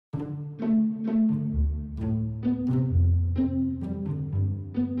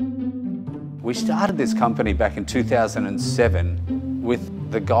We started this company back in 2007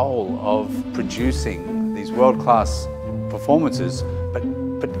 with the goal of producing these world-class performances,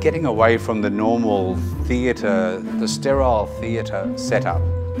 but getting away from the normal theatre, the sterile theatre setup.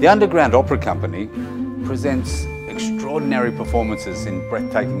 The Underground Opera Company presents extraordinary performances in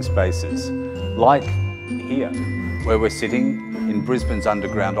breathtaking spaces, like here, where we're sitting in Brisbane's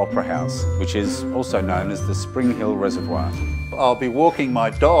Underground Opera House, which is also known as the Spring Hill Reservoir. I'll be walking my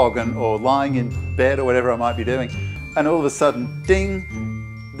dog or lying in bed or whatever I might be doing, and all of a sudden, ding,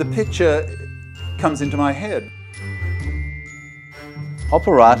 the picture comes into my head.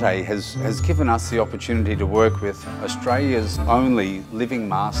 Operarte has given us the opportunity to work with Australia's only living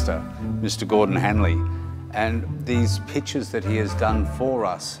master, Mr Gordon Hanley. And these pictures that he has done for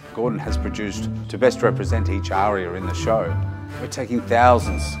us, Gordon has produced to best represent each aria in the show. We're taking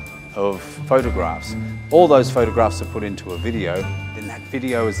thousands of photographs. All those photographs are put into a video, then that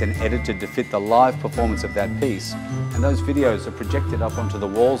video is then edited to fit the live performance of that piece, and those videos are projected up onto the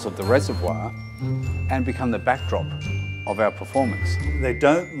walls of the reservoir and become the backdrop of our performance. They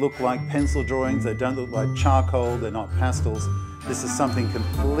don't look like pencil drawings, they don't look like charcoal, they're not pastels. This is something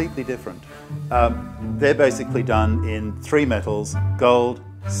completely different. They're basically done in 3 metals, gold,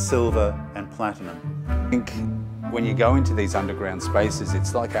 silver and platinum. I think when you go into these underground spaces,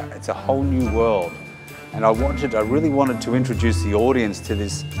 it's a whole new world. And I really wanted to introduce the audience to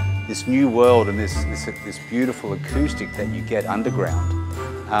this new world and this beautiful acoustic that you get underground,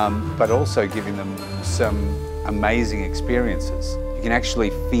 but also giving them some amazing experiences. You can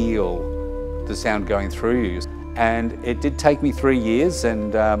actually feel the sound going through you. And it did take me 3 years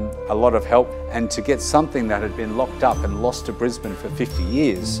and a lot of help, and to get something that had been locked up and lost to Brisbane for 50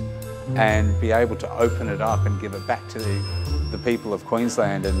 years and be able to open it up and give it back to the people of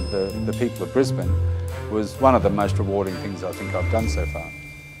Queensland and the people of Brisbane was one of the most rewarding things I think I've done so far.